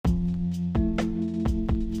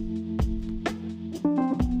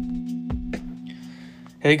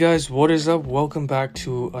Hey guys, what is up? Welcome back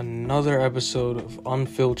to another episode of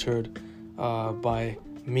Unfiltered by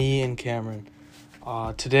me and Cameron.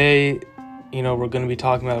 Today, we're going to be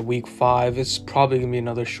talking about week 5. It's probably going to be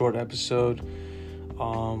another short episode.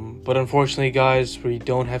 But unfortunately, guys, we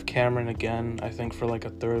don't have Cameron again, I think, for like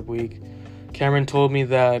a third week. Cameron told me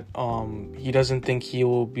that he doesn't think he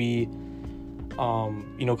will be,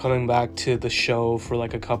 coming back to the show for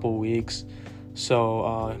like a couple weeks.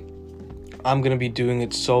 So, I'm going to be doing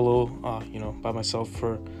it solo, by myself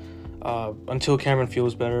for until Cameron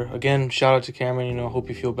feels better. Again, shout out to Cameron, hope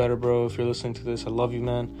you feel better, bro. If you're listening to this, I love you,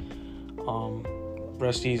 man.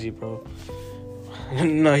 Rest easy, bro.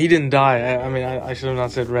 No, he didn't die. I should have not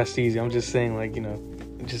said rest easy. I'm just saying,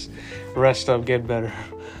 just rest up, get better.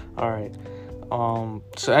 All right.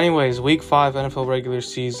 So anyways, week 5 NFL regular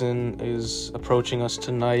season is approaching us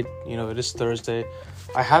tonight. It is Thursday.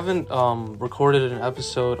 I haven't recorded an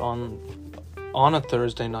episode on a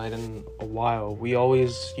Thursday night in a while. We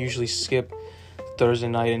always usually skip Thursday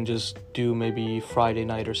night and just do maybe Friday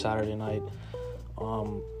night or Saturday night.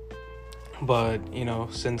 But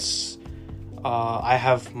since I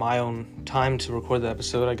have my own time to record the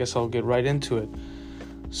episode, I guess I'll get right into it.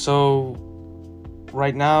 So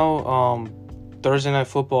right now, Thursday Night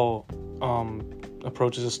Football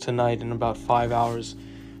approaches us tonight in about 5 hours.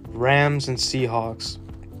 Rams and Seahawks.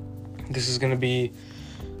 This is going to be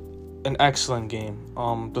an excellent game.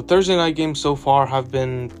 The Thursday night games so far have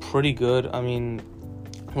been pretty good. I mean,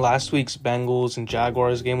 last week's Bengals and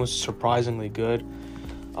Jaguars game was surprisingly good.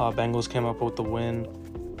 Bengals came up with the win.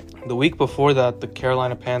 The week before that, the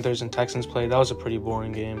Carolina Panthers and Texans played. That was a pretty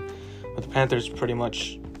boring game, but the Panthers pretty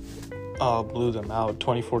much blew them out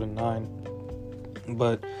 24-9.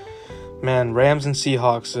 But man, Rams and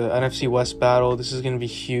Seahawks, NFC West battle. This is going to be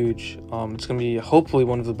huge. It's going to be hopefully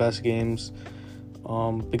one of the best games.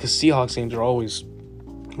 Because Seahawks games are always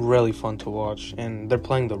really fun to watch, and they're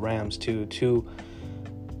playing the Rams too. Two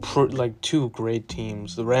great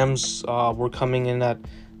teams. The Rams were coming in at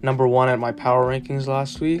number 1 at my power rankings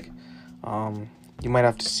last week. You might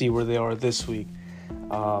have to see where they are this week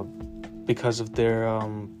because of their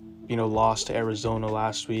loss to Arizona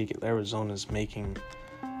last week. Arizona's making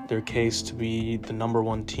their case to be the number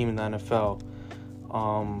 1 team in the NFL.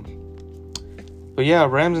 But yeah,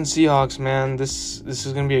 Rams and Seahawks, man, this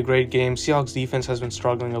is going to be a great game. Seahawks defense has been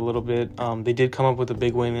struggling a little bit. They did come up with a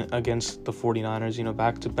big win against the 49ers,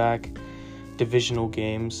 back-to-back divisional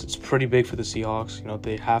games. It's pretty big for the Seahawks.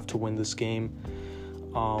 They have to win this game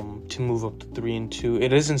to move up to 3-2.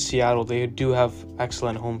 It is in Seattle. They do have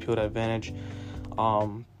excellent home field advantage.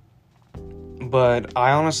 But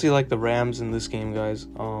I honestly like the Rams in this game, guys.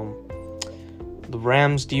 The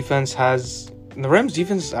Rams defense has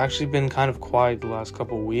actually been kind of quiet the last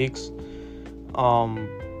couple of weeks.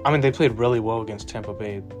 They played really well against Tampa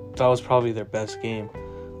Bay. That was probably their best game.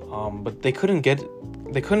 But they couldn't get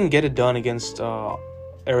it done against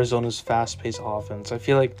Arizona's fast-paced offense. I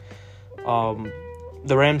feel like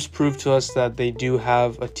the Rams proved to us that they do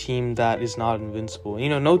have a team that is not invincible.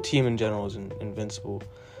 No team in general is invincible.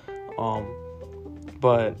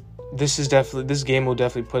 But this game will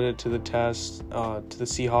definitely put it to the test, to the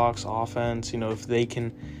Seahawks offense, if they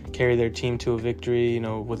can carry their team to a victory,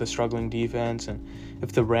 with a struggling defense, and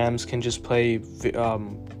if the Rams can just play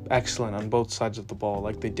excellent on both sides of the ball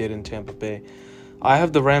like they did in Tampa Bay. I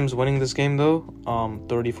have the Rams winning this game though,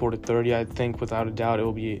 34-30. I think without a doubt it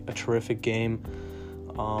will be a terrific game.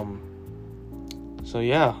 So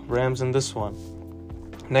yeah, Rams in this one.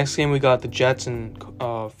 Next game we got the Jets and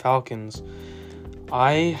Falcons.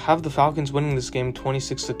 I have the Falcons winning this game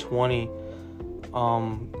 26-20.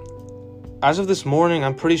 As of this morning,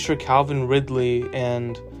 I'm pretty sure Calvin Ridley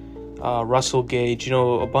and Russell Gage,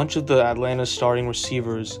 a bunch of the Atlanta starting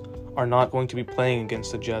receivers are not going to be playing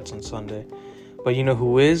against the Jets on Sunday. But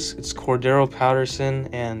who is? It's Cordero Patterson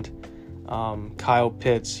and Kyle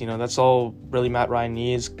Pitts. That's all really Matt Ryan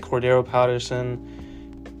needs. Cordero Patterson,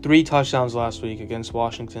 3 touchdowns last week against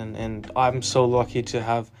Washington, and I'm so lucky to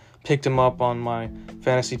have picked him up on my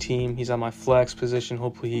fantasy team. He's at my flex position.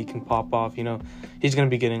 Hopefully he can pop off. He's going to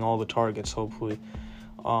be getting all the targets, hopefully.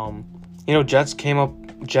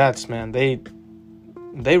 Jets, man, they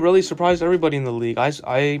really surprised everybody in the league.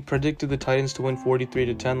 I predicted the Titans to win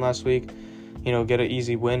 43-10 last week, get an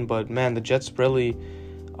easy win. But, man, the Jets really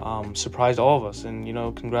surprised all of us. And,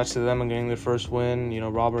 congrats to them on getting their first win.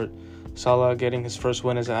 Robert Saleh getting his first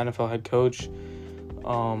win as an NFL head coach.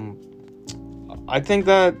 I think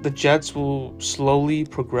that the Jets will slowly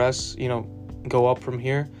progress, go up from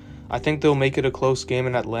here. I think they'll make it a close game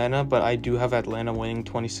in Atlanta, but I do have Atlanta winning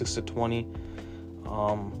 26-20.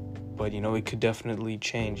 but it could definitely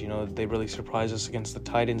change. They really surprised us against the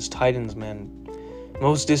Titans. Titans, man,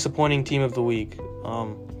 most disappointing team of the week.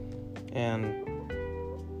 And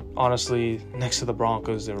honestly, next to the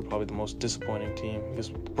Broncos, they were probably the most disappointing team, because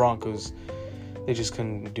the Broncos, they just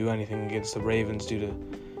couldn't do anything against the Ravens due to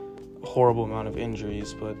a horrible amount of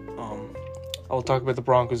injuries. But I'll talk about the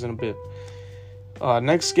Broncos in a bit.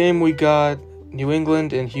 Next game, we got New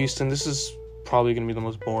England and Houston. This is probably going to be the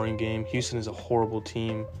most boring game. Houston is a horrible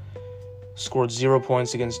team. Scored 0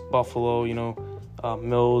 points against Buffalo.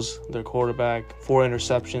 Mills, their quarterback, 4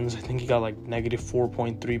 interceptions. I think he got like negative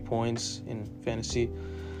 4.3 points in fantasy.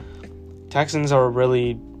 Texans are a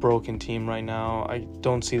really broken team right now. I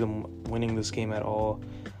don't see them winning this game at all.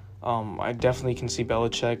 I definitely can see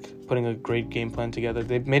Belichick putting a great game plan together.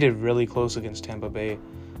 They've made it really close against Tampa Bay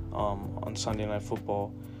on Sunday Night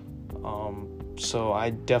Football. So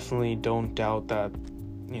I definitely don't doubt that,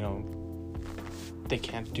 they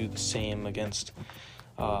can't do the same against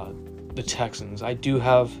the Texans. I do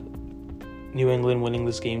have New England winning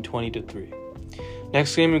this game 20-3.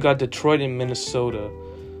 Next game, we got Detroit and Minnesota.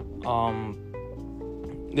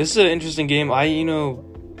 This is an interesting game.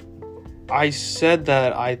 I said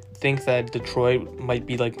that I think that Detroit might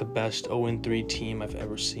be like the best 0-3 team I've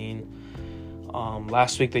ever seen.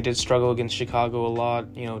 Last week they did struggle against Chicago a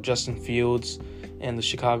lot. Justin Fields and the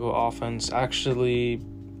Chicago offense actually,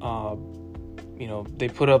 they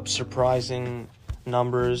put up surprising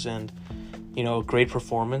numbers and, a great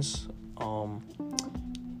performance.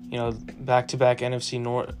 Back-to-back NFC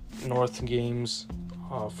North games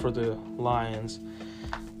for the Lions.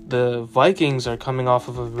 The Vikings are coming off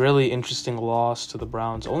of a really interesting loss to the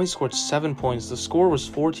Browns. Only scored 7 points. The score was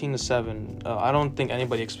 14-7. I don't think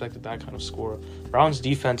anybody expected that kind of score. Browns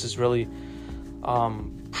defense is really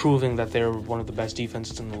proving that they're one of the best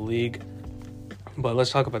defenses in the league. But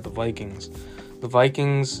let's talk about the Vikings. The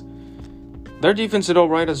Vikings, their defense did all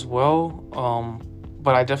right as well.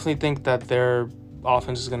 But I definitely think that their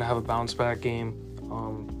offense is going to have a bounce back game.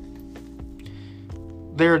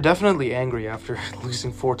 They're definitely angry after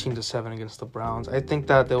losing 14-7 against the Browns. I think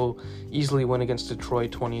that they'll easily win against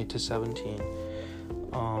Detroit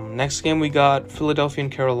 28-17. Next game we got Philadelphia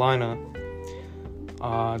and Carolina.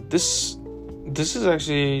 This is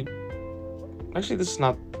actually this is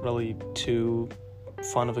not really too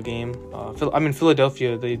fun of a game.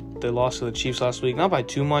 Philadelphia, they lost to the Chiefs last week, not by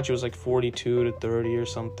too much. It was like 42-30 or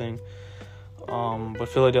something. But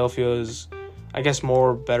Philadelphia is, I guess,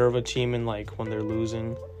 more better of a team in like when they're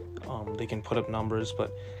losing. They can put up numbers.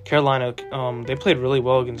 But Carolina, they played really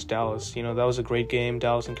well against Dallas. That was a great game,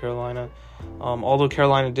 Dallas and Carolina. Although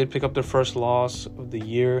Carolina did pick up their first loss of the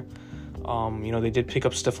year. They did pick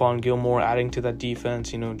up Stephon Gilmore, adding to that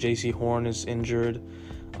defense. J.C. Horn is injured.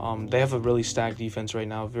 They have a really stacked defense right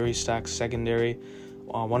now, very stacked secondary.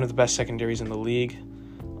 One of the best secondaries in the league,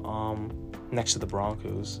 next to the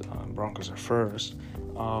Broncos. Broncos are first.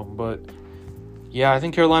 But yeah, I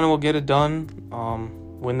think Carolina will get it done,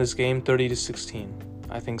 win this game 30-16.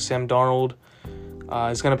 I think Sam Darnold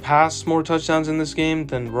is going to pass more touchdowns in this game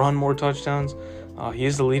than run more touchdowns. He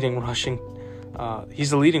is the leading rusher,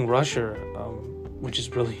 which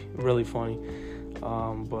is really, really funny.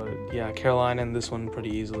 But yeah, Carolina in this one pretty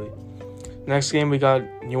easily. Next game, we got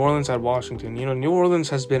New Orleans at Washington. New Orleans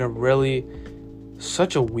has been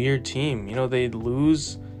such a weird team. They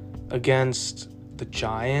lose against the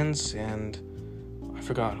Giants and I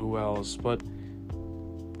forgot who else, but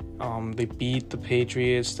they beat the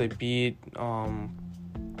Patriots. They beat I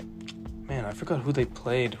forgot who they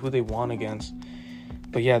played, who they won against.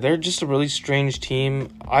 But yeah, they're just a really strange team.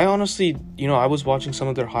 I honestly, I was watching some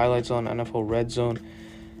of their highlights on NFL Red Zone.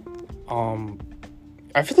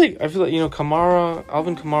 I feel like Alvin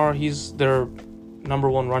Kamara, he's their number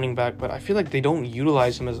one running back, but I feel like they don't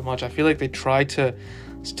utilize him as much. I feel like they try to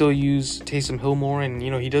still use Taysom Hill more, and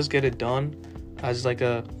he does get it done as like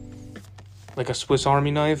a Swiss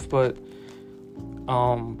Army knife, but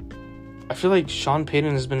I feel like Sean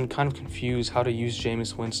Payton has been kind of confused how to use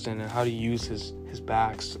Jameis Winston and how to use his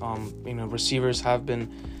backs. Receivers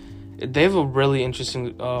they have a really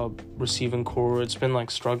interesting receiving core. It's been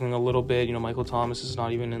like struggling a little bit. Michael Thomas is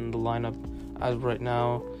not even in the lineup as of right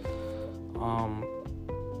now.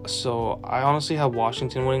 So I honestly have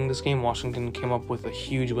Washington winning this game. Washington came up with a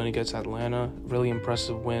huge win against Atlanta. Really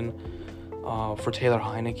impressive win for Taylor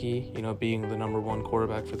Heineke, being the number one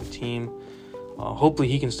quarterback for the team. Hopefully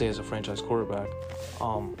he can stay as a franchise quarterback.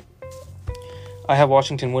 I have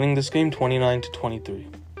Washington winning this game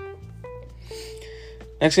 29-23.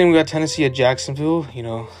 Next game, we got Tennessee at Jacksonville.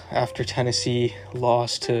 After Tennessee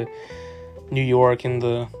lost to New York in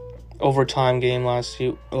the overtime game last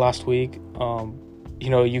week.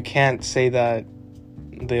 you can't say that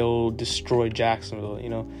they'll destroy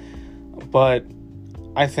Jacksonville, but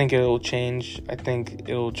I think it'll change. I think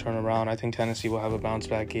it'll turn around. I think Tennessee will have a bounce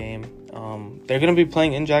back game. They're going to be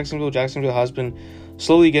playing in Jacksonville. Jacksonville has been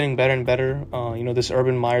slowly getting better and better. This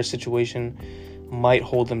Urban Meyer situation might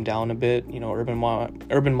hold them down a bit.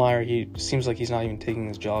 Urban Meyer, he seems like he's not even taking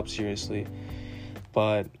his job seriously.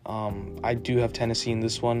 But I do have Tennessee in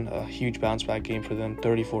this one. A huge bounce back game for them,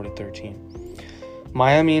 34-13.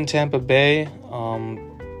 Miami and Tampa Bay.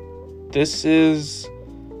 This is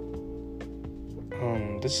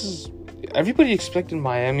everybody expected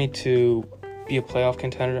Miami to be a playoff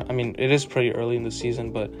contender. I mean, it is pretty early in the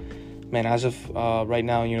season, but man, as of right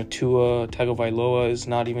now, Tua Tagovailoa is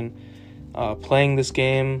not even playing this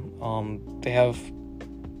game. They have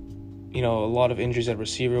a lot of injuries at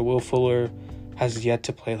receiver. Will Fuller has yet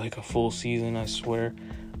to play like a full season, I swear.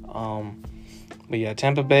 But yeah,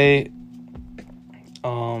 Tampa Bay,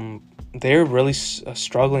 they're really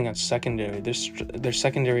struggling at secondary. Their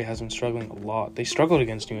secondary has been struggling a lot. They struggled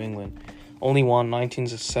against New England. Only won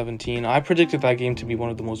 19-17. I predicted that game to be one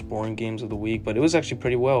of the most boring games of the week, but it was actually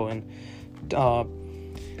pretty well. And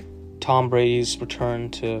Tom Brady's return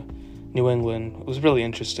to New England was really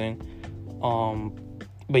interesting.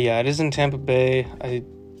 But yeah, it is in Tampa Bay. I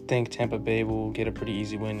think Tampa Bay will get a pretty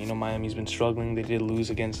easy win. Miami's been struggling. They did lose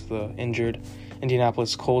against the injured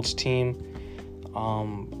Indianapolis Colts team.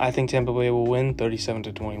 I think Tampa Bay will win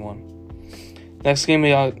 37-21. Next game we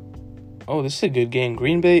got, this is a good game.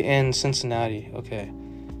 Green Bay and Cincinnati. Okay.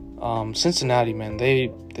 Cincinnati, man,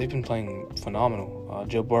 they've been playing phenomenal.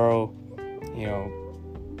 Joe Burrow,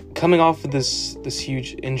 coming off of this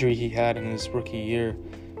huge injury he had in his rookie year,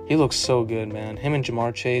 he looks so good, man. Him and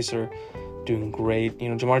Jamar Chase are doing great.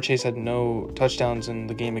 Jamar Chase had no touchdowns in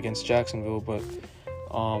the game against Jacksonville, but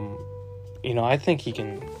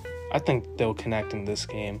I think they'll connect in this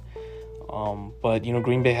game. But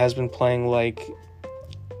Green Bay has been playing like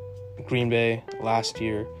Green Bay last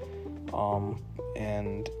year.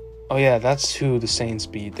 That's who the Saints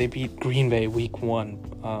beat. They beat Green Bay week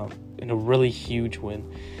 1 in a really huge win.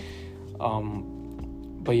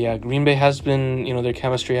 But yeah, Green Bay has been, their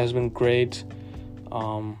chemistry has been great.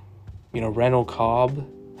 Randall Cobb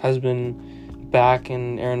has been back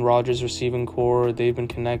in Aaron Rodgers' receiving core. They've been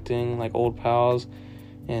connecting like old pals.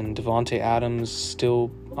 And Devontae Adams still,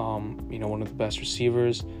 one of the best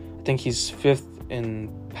receivers. I think he's 5th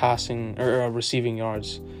in passing or receiving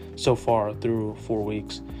yards so far through 4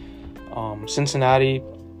 weeks. Cincinnati,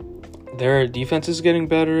 their defense is getting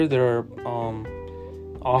better. Their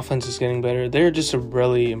offense is getting better. They're just a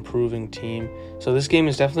really improving team. So this game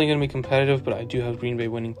is definitely going to be competitive, but I do have Green Bay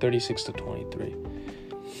winning 36-23.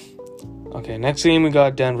 Okay, next game we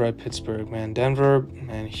got Denver at Pittsburgh, man. Denver,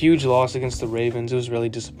 huge loss against the Ravens. It was really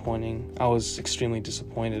disappointing. I was extremely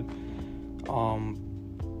disappointed.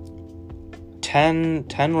 10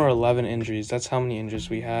 or 11 injuries. That's how many injuries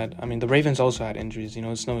we had. I mean, the Ravens also had injuries.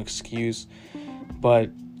 It's no excuse. But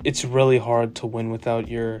it's really hard to win without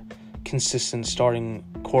your consistent starting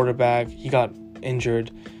quarterback. He got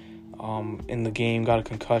injured in the game, got a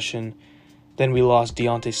concussion. Then we lost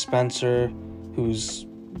Deontay Spencer, who's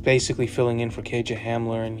basically filling in for KJ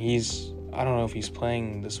Hamler, and I don't know if he's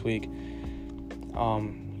playing this week.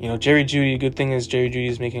 Jerry Jeudy, good thing is Jerry Jeudy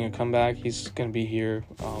is making a comeback. He's going to be here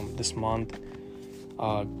this month.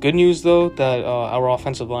 Good news, though, that two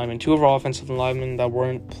of our offensive linemen that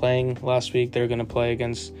weren't playing last week, they're going to play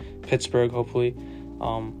against Pittsburgh, hopefully.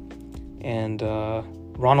 And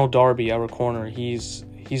Ronald Darby, our corner, he's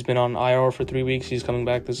been on IR for 3 weeks. He's coming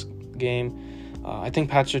back this game. I think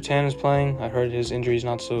Pat Surtain is playing. I heard his injury is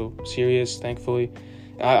not so serious, thankfully.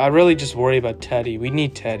 I really just worry about Teddy. We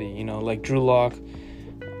need Teddy, like Drew Lock.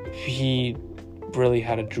 He really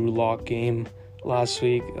had a Drew Lock game last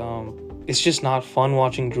week. It's just not fun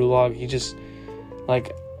watching Drew Lock. He just,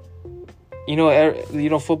 football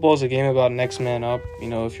is a game about next man up,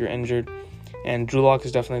 if you're injured. And Drew Lock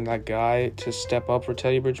is definitely that guy to step up for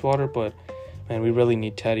Teddy Bridgewater, but, man, we really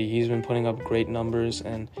need Teddy. He's been putting up great numbers,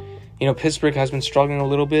 and Pittsburgh has been struggling a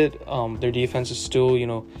little bit. Their defense is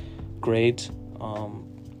still, great.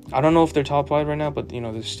 I don't know if they're top 5 right now, but,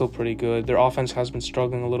 they're still pretty good. Their offense has been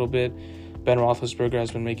struggling a little bit. Ben Roethlisberger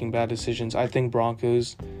has been making bad decisions. I think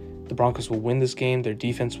the Broncos will win this game. Their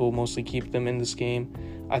defense will mostly keep them in this game.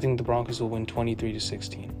 I think the Broncos will win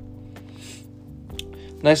 23-16.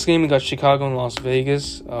 Next game, we got Chicago and Las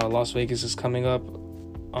Vegas. Las Vegas is coming up,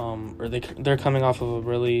 they're coming off of a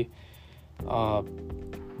really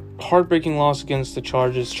heartbreaking loss against the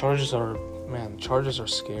Chargers. Chargers are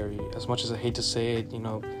scary. As much as I hate to say it,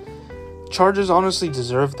 Chargers honestly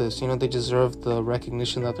deserve this. They deserve the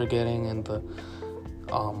recognition that they're getting and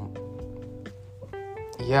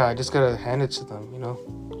Yeah, I just gotta hand it to them,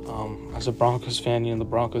 As a Broncos fan, the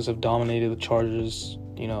Broncos have dominated the Chargers,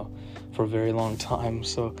 for a very long time.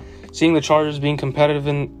 So seeing the Chargers being competitive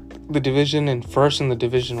in the division and first in the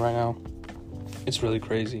division right now, it's really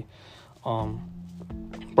crazy.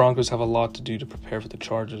 Broncos have a lot to do to prepare for the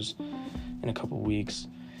Chargers in a couple weeks.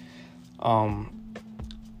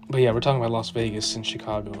 But yeah, we're talking about Las Vegas and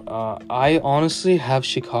Chicago. I honestly have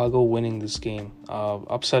Chicago winning this game,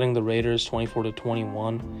 upsetting the Raiders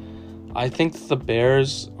 24-21. I think the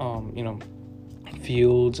Bears,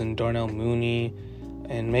 Fields and Darnell Mooney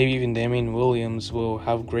and maybe even Damian Williams will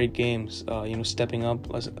have great games, stepping up.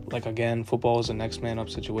 Like, again, football is a next man up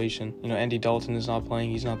situation. Andy Dalton is not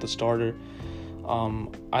playing. He's not the starter.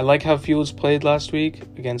 I like how Fields played last week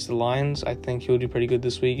against the Lions. I think he'll do pretty good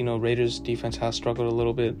this week. Raiders defense has struggled a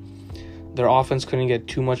little bit. Their offense couldn't get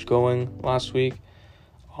too much going last week.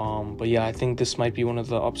 But yeah, I think this might be one of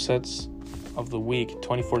the upsets of the week,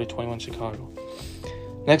 24-21 Chicago.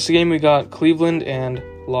 Next game, we got Cleveland and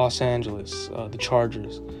Los Angeles, the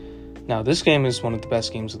Chargers. Now, this game is one of the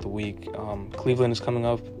best games of the week. Cleveland is coming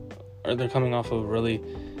off a really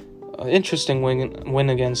interesting win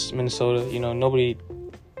against Minnesota.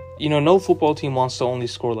 No football team wants to only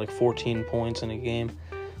score like 14 points in a game.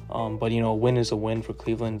 But a win is a win for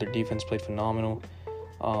Cleveland. Their defense played phenomenal.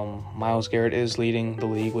 Myles Garrett is leading the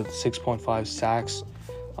league with 6.5 sacks.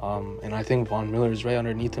 And I think Von Miller is right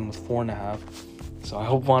underneath him with 4.5. So I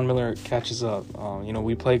hope Von Miller catches up.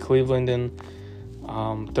 We play Cleveland in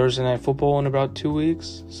Thursday Night Football in about 2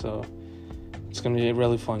 weeks. So it's going to be a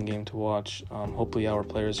really fun game to watch. Hopefully our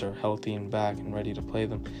players are healthy and back and ready to play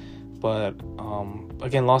them. But,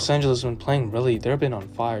 again, Los Angeles has been playing they've been on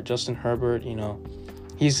fire. Justin Herbert,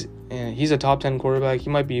 he's a top 10 quarterback.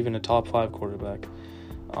 He might be even a top 5 quarterback.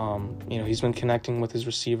 He's been connecting with his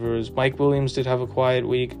receivers. Mike Williams did have a quiet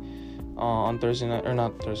week on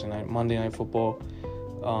Monday Night Football.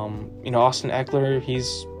 Austin Eckler,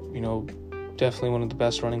 he's, definitely one of the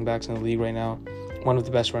best running backs in the league right now. One of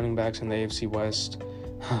the best running backs in the AFC West.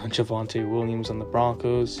 Javonte Williams on the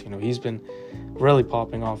Broncos. He's been really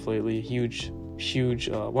popping off lately. Huge,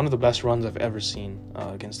 one of the best runs I've ever seen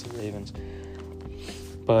against the Ravens.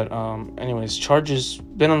 But anyways, Chargers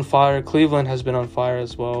been on fire. Cleveland has been on fire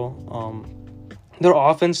as well. Their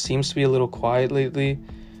offense seems to be a little quiet lately.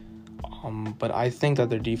 But I think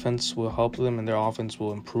that their defense will help them and their offense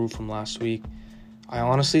will improve from last week. I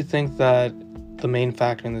honestly think that the main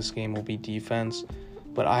factor in this game will be defense.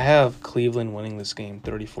 But I have Cleveland winning this game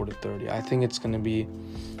 34-30. I think it's going to be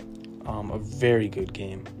a very good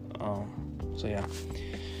game. So yeah.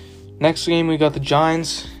 Next game, we got the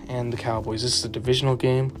Giants and the Cowboys. This is a divisional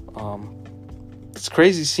game. It's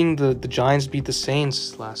crazy seeing the Giants beat the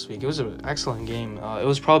Saints last week. It was an excellent game. It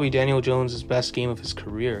was probably Daniel Jones' best game of his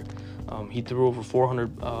career. He threw over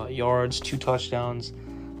 400 yards, 2 touchdowns.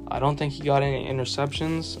 I don't think he got any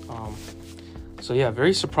interceptions. So yeah,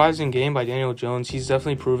 very surprising game by Daniel Jones. He's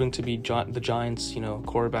definitely proven to be the Giants,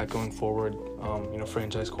 quarterback going forward.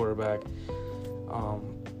 Franchise quarterback.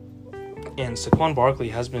 And Saquon Barkley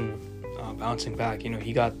has been bouncing back.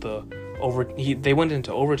 He got they went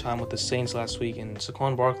into overtime with the Saints last week, and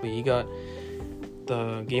Saquon Barkley, he got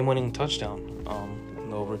the game-winning touchdown in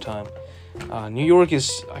the overtime. New York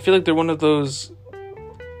I feel like they're one of those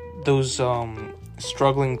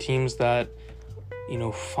struggling teams that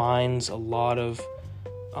finds a lot of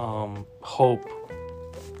hope,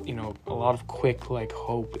 a lot of quick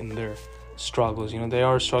hope in their struggles. They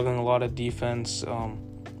are struggling a lot of defense.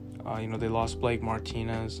 They lost Blake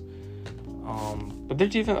Martinez. But their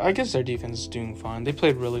defense, I guess their defense is doing fine. They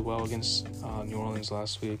played really well against New Orleans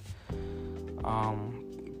last week.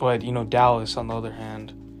 But Dallas, on the other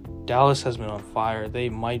hand, Dallas has been on fire. They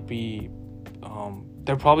might be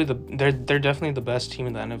they're definitely the best team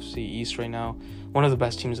in the NFC East right now. One of the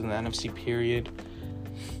best teams in the NFC period.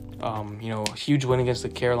 A huge win against the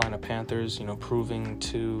Carolina Panthers, proving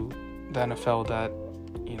to the NFL that,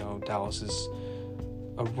 Dallas is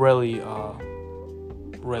a really,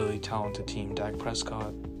 really talented team. Dak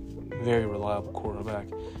Prescott, very reliable quarterback.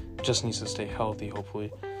 Just needs to stay healthy,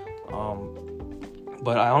 hopefully.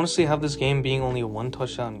 But I honestly have this game being only a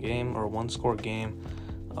 1-touchdown game or a 1-score game.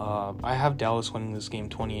 I have Dallas winning this game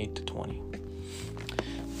 28-20.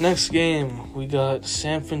 Next game, we got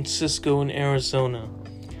San Francisco and Arizona.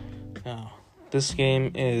 Now, this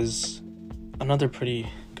game is another pretty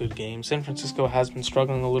good game. San Francisco has been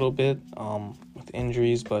struggling a little bit with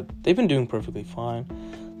injuries, but they've been doing perfectly fine.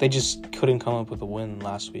 They just couldn't come up with a win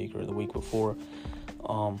last week or the week before.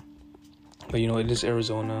 But it is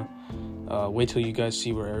Arizona. Wait till you guys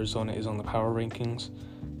see where Arizona is on the power rankings.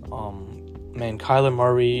 man, Kyler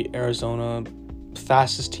Murray, Arizona,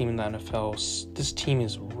 fastest team in the NFL. This team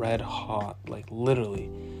is red hot, like literally,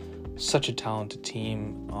 such a talented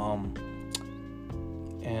team.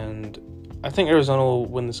 And I think Arizona will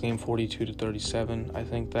win this game 42-37. I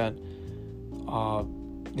think that,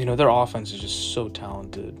 their offense is just so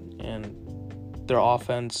talented, and their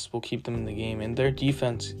offense will keep them in the game. And their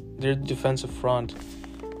defensive front,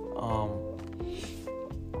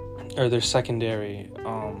 or their secondary,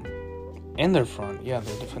 and their front, their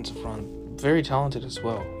defensive front, very talented as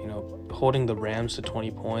well. Holding the Rams to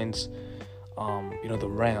 20 points. The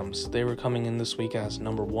Rams, they were coming in this week as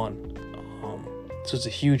number 1. So it's a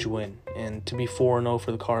huge win. And to be 4-0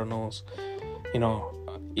 for the Cardinals,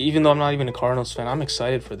 even though I'm not even a Cardinals fan, I'm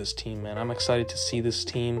excited for this team, man. I'm excited to see this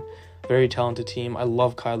team. Very talented team. I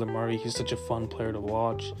love Kyler Murray. He's such a fun player to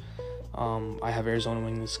watch. I have Arizona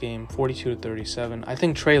winning this game 42-37. I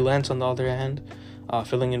think Trey Lance, on the other hand,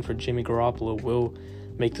 filling in for Jimmy Garoppolo, will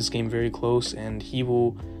make this game very close, and he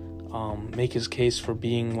will make his case for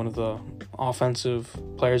being one of the offensive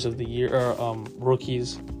players of the year, or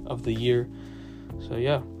rookies of the year. So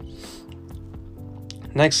yeah.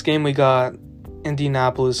 Next game, we got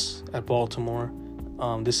Indianapolis at Baltimore.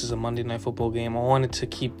 This is a Monday Night Football game. I wanted to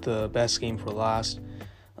keep the best game for last.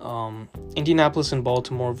 Indianapolis and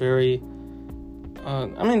Baltimore, this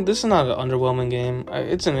is not an underwhelming game.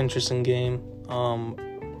 It's an interesting game.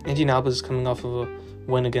 Indianapolis is coming off of a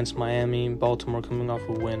win against Miami. Baltimore coming off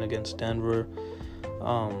a win against Denver.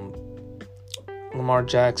 Lamar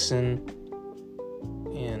Jackson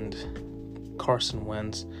and Carson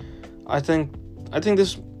Wentz. I think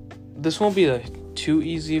this won't be too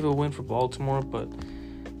easy of a win for Baltimore, but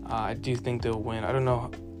I do think they'll win. I don't know.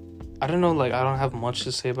 I don't have much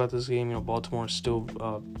to say about this game. Baltimore is still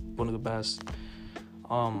one of the best.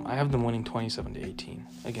 I have them winning 27-18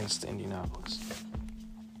 against Indianapolis.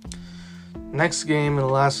 Next game, and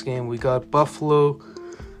the last game, we got Buffalo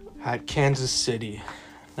at Kansas City.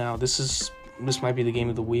 Now, this might be the game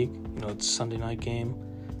of the week. It's a Sunday night game.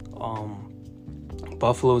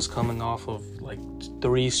 Buffalo is coming off of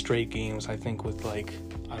 3 straight games, I think, with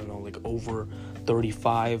over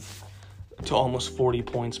 35 to almost 40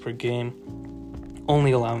 points per game,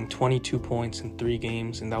 only allowing 22 points in 3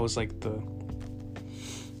 games, and that was the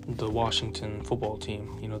Washington football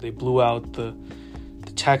team. They blew out the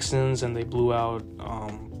Texans, and they blew out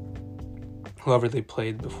whoever they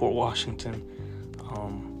played before Washington.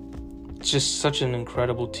 It's just such an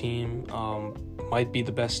incredible team. Might be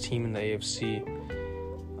the best team in the AFC.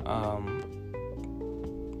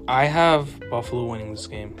 I have Buffalo winning this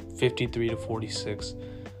game 53-46.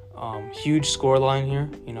 Huge scoreline here.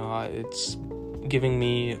 It's giving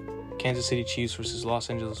me Kansas City Chiefs versus Los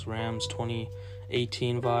Angeles Rams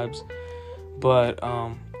 2018 vibes. But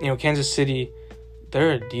Kansas City,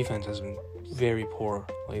 their defense has been very poor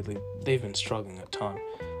lately. They've been struggling a ton.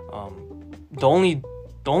 The only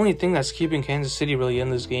thing that's keeping Kansas City really in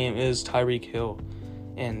this game is Tyreek Hill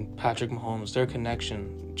and Patrick Mahomes. Their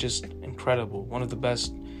connection, just incredible. One of the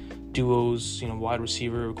best duos, wide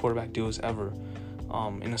receiver, quarterback duos ever,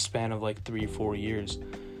 in a span of 3-4 years.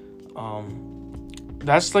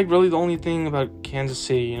 That's really the only thing about Kansas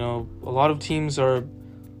City. A lot of teams are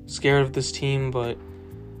scared of this team, but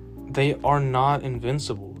they are not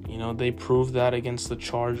invincible. They proved that against the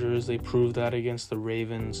Chargers. They proved that against the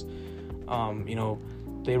Ravens.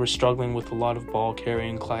 They were struggling with a lot of ball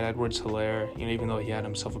carrying. Clyde Edwards-Helaire, even though he had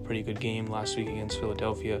himself a pretty good game last week against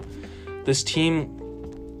Philadelphia. This team,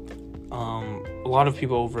 a lot of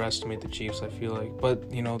people overestimate the Chiefs, I feel like. But,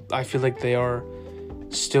 I feel like they are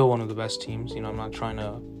still one of the best teams. I'm not trying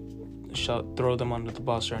to throw them under the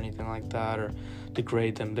bus or anything like that, or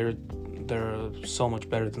degrade them. They're so much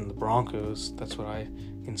better than the Broncos. That's what I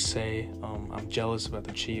can say. I'm jealous about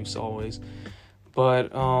the Chiefs always.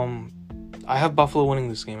 But I have Buffalo winning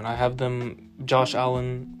this game, and I have Josh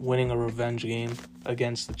Allen winning a revenge game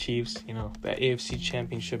against the Chiefs, the AFC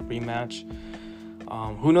Championship rematch.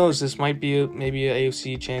 Who knows, this might be maybe an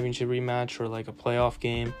AFC Championship rematch or a playoff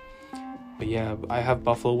game. But yeah, I have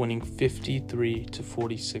Buffalo winning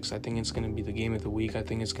 53-46. I think it's going to be the game of the week. I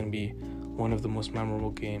think it's going to be one of the most memorable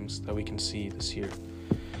games that we can see this year.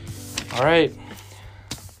 All right.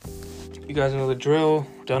 You guys know the drill.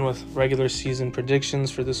 We're done with regular season predictions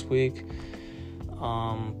for this week.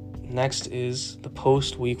 Next is the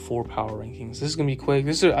post week 4 power rankings. This is going to be quick.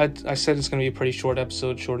 I said it's going to be a pretty short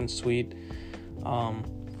episode, short and sweet.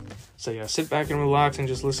 So yeah, sit back and relax and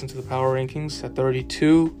just listen to the power rankings. At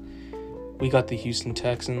 32, we got the Houston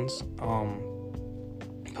Texans.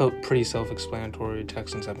 Pretty self-explanatory.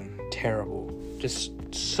 Texans have been terrible. Just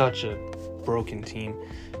such a broken team.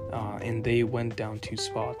 And they went down 2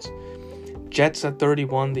 spots. Jets at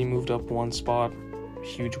 31, they moved up one spot.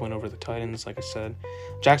 Huge win over the Titans, like I said.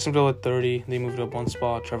 Jacksonville at 30, they moved up one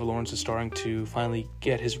spot. Trevor Lawrence is starting to finally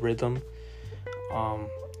get his rhythm.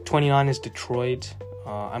 29 is Detroit.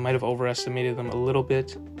 I might have overestimated them a little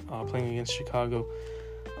bit playing against Chicago.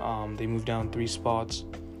 They moved down 3 spots.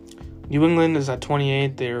 New England is at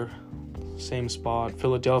 28. They're same spot.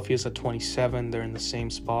 Philadelphia is at 27. They're in the same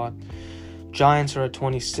spot. Giants are at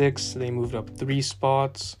 26. They moved up 3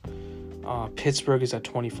 spots. Pittsburgh is at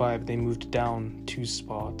 25. They moved down 2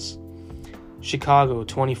 spots. Chicago,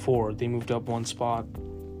 24. They moved up 1 spot.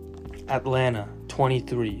 Atlanta,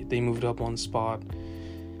 23. They moved up 1 spot.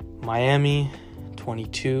 Miami,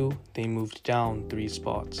 22. They moved down 3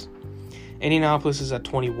 spots. Indianapolis is at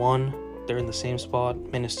 21. They're in the same spot.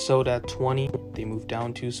 Minnesota at 20. They moved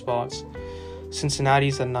down 2 spots.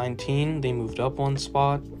 Cincinnati's at 19. They moved up 1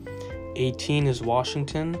 spot. 18 is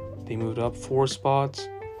Washington. They moved up 4 spots.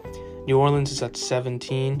 New Orleans is at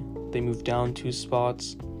 17. They moved down 2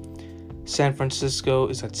 spots. San Francisco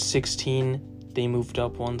is at 16. They moved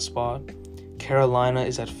up 1 spot. Carolina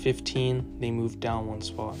is at 15. They moved down 1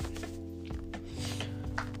 spot.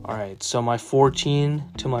 Alright, so my 14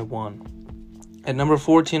 to my 1. At number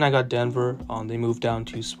 14, I got Denver. They moved down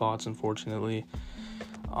 2 spots, unfortunately.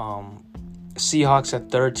 Seahawks at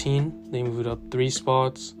 13. They moved up 3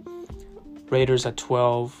 spots. Raiders at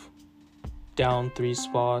 12. Down 3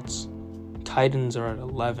 spots. Titans are at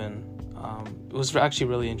 11. It was actually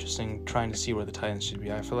really interesting trying to see where the Titans should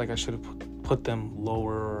be. I feel like I should have put them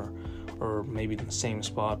lower or maybe in the same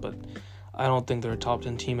spot, but I don't think they're a top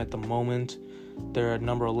 10 team at the moment. They're at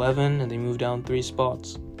number 11, and they moved down 3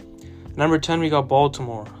 spots. Number 10, we got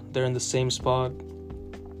Baltimore. They're in the same spot.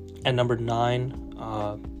 At number 9,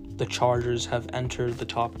 the Chargers have entered the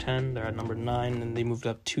top 10. They're at number 9, and they moved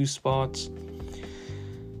up 2 spots.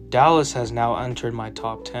 Dallas has now entered my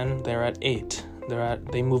top 10. They're at 8.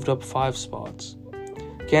 They moved up 5 spots.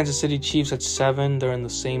 Kansas City Chiefs at 7. They're in the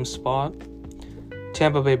same spot.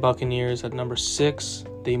 Tampa Bay Buccaneers at number 6.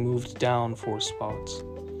 They moved down 4 spots.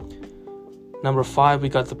 Number 5, we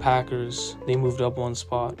got the Packers. They moved up 1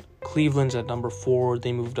 spot. Cleveland's at number 4.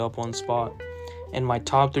 They moved up 1 spot. And my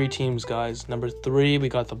top 3 teams, guys. Number 3, we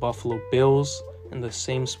got the Buffalo Bills in the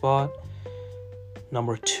same spot.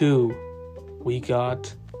 Number 2, we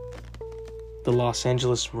got the Los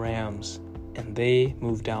Angeles Rams. And they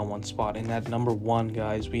moved down 1 spot. And at number 1,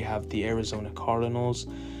 guys, we have the Arizona Cardinals.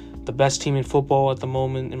 The best team in football at the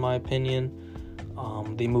moment, in my opinion.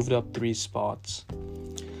 They moved up 3 spots.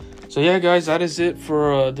 So yeah, guys, that is it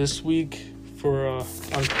for this week for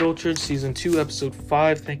Unfiltered Season 2, Episode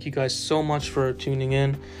 5. Thank you guys so much for tuning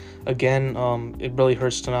in. Again, it really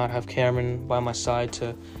hurts to not have Cameron by my side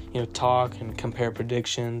to, talk and compare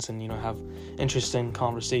predictions and, have interesting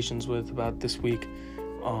conversations with about this week.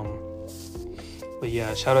 But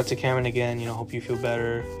yeah, shout out to Cameron again. Hope you feel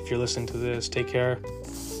better. If you're listening to this, take care.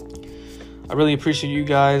 I really appreciate you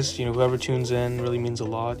guys. Whoever tunes in really means a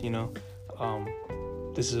lot.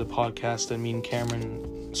 This is a podcast that me and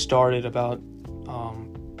Cameron started about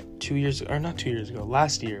 2 years, or not 2 years ago,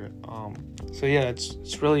 last year. So yeah,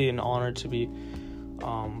 it's really an honor to be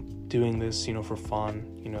doing this, for fun,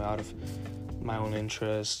 out of my own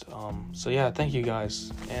interest. So yeah, thank you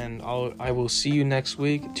guys, and I will see you next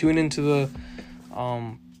week. Tune into the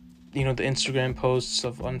the Instagram posts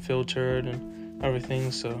of Unfiltered and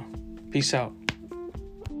everything. So peace out.